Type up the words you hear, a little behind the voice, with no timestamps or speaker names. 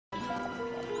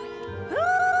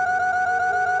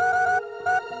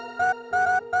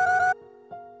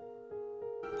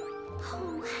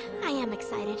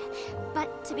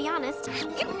But to be honest,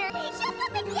 You nerd, jump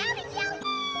up and down and yell.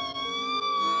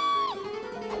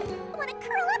 I want to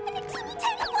curl up in a teeny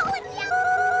tiny ball and yell.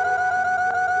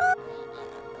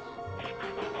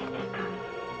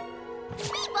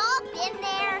 We've all been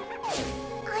there.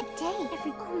 A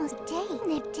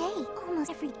day, almost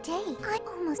every day. I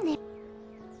almost never.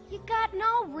 you got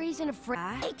no reason to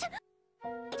fright.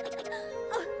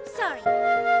 Oh, sorry.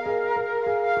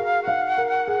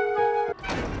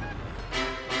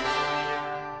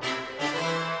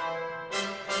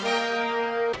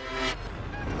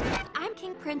 I'm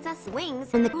King Princess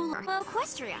Wings in the ruler of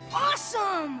Equestria.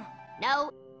 Awesome!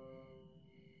 No.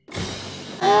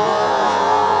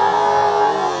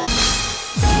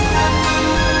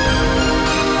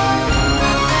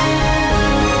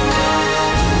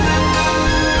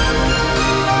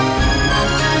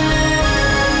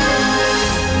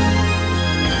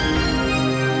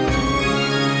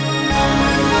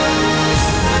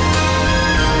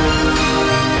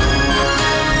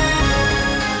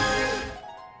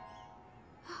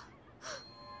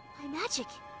 My magic.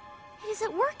 It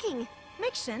isn't working.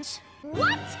 Makes sense.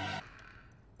 What?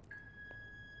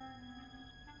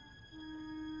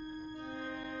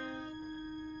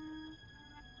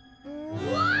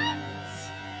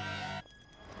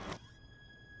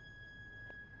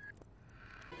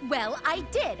 Well, I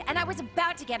did, and I was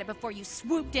about to get it before you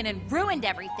swooped in and ruined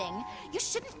everything. You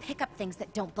shouldn't pick up things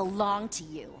that don't belong to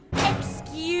you.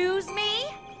 Excuse me?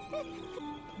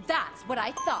 That's what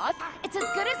I thought. It's as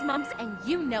good as Mom's, and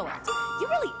you know it. You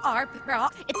really are, girl.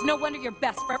 It's no wonder you're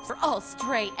best for all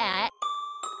straight at.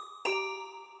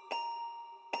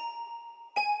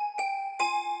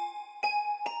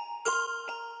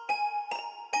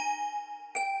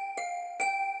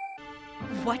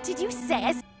 What did you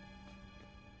say?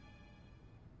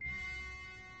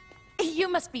 You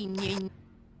must be new.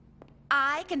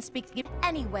 I can speak to you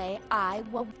anyway. I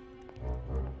will.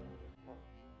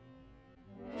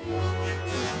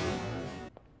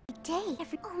 Day,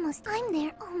 I'm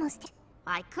there, almost.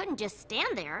 I couldn't just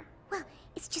stand there. Well,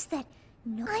 it's just that,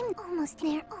 no, I'm almost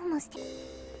there, almost.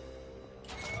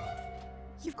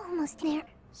 You've almost there.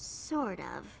 Sort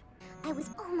of. I was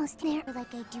almost there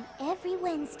like I do every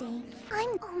Wednesday.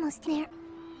 I'm almost there.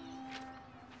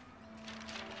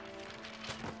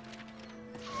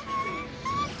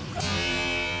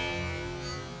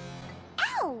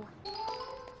 Ow!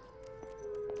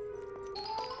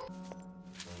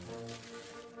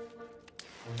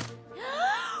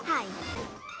 Hi.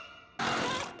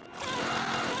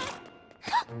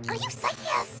 Are you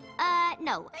psychics?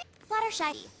 No.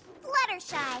 Fluttershy.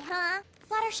 Fluttershy, huh?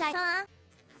 Fluttershy. Huh?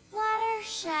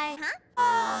 Fluttershy.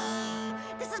 Huh?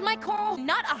 This is my coral,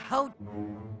 not a hoe.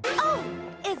 Oh,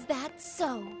 is that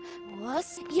so?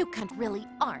 Wuss, you cunt really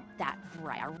aren't that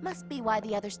rare. Must be why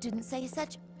the other students say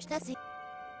such sassy.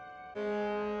 Excuse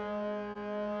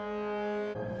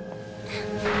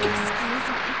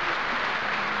me.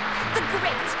 The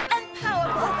great and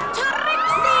powerful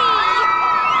Trixie!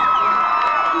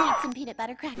 Need some peanut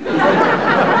butter crackers.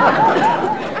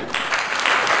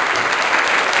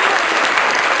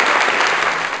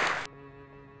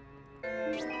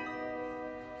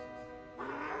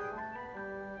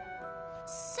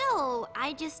 So,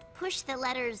 I just push the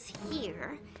letters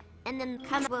here, and then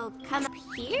will come up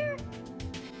here?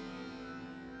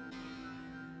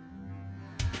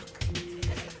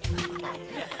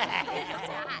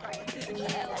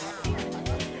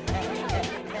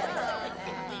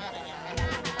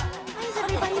 Why is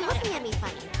everybody looking at me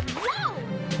funny? Whoa!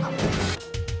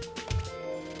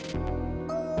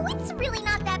 Oh, it's really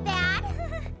not that bad.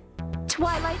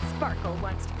 Twilight Sparkle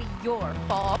wants to be your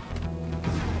fault.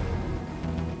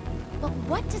 But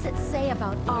what does it say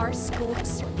about our school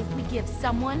if we give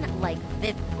someone like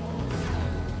this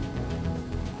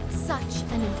such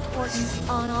an important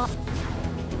honor?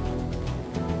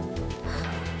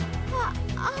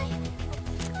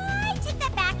 I take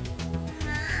that back.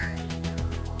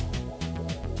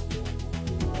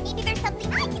 Maybe there's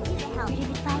something I can do to help. Word of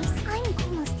advice? I'm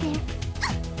almost there.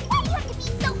 Why do you have to be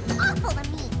so awful to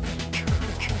me?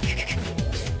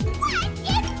 What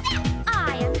is that? I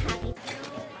am happy.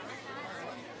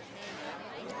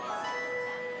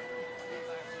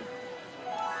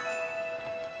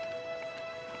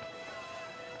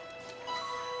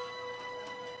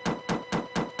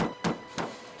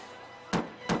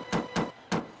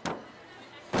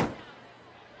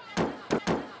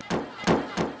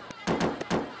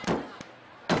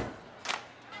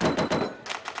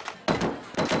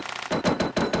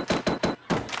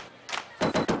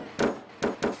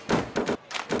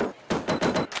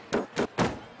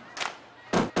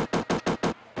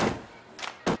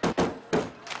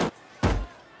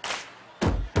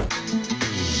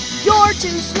 too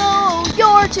slow,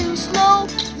 you're too slow,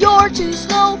 you're too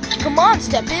slow. Come on,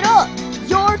 step it up.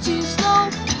 You're too slow,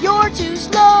 you're too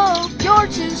slow, you're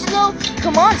too slow.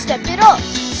 Come on, step it up.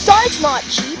 Sonic's not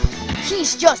cheap,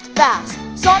 he's just fast.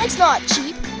 Sonic's not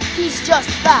cheap, he's just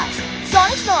fast.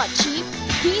 Sonic's not cheap,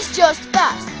 he's just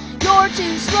fast. You're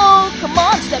too slow, come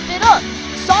on, step it up.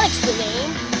 Sonic's the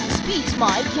name, speed's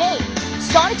my game.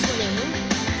 Sonic's the name,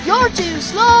 you're too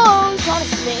slow.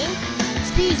 Sonic's the name,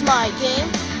 speed's my game.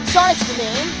 Sonic's the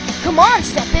name, come on,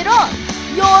 step it up.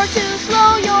 You're too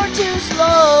slow,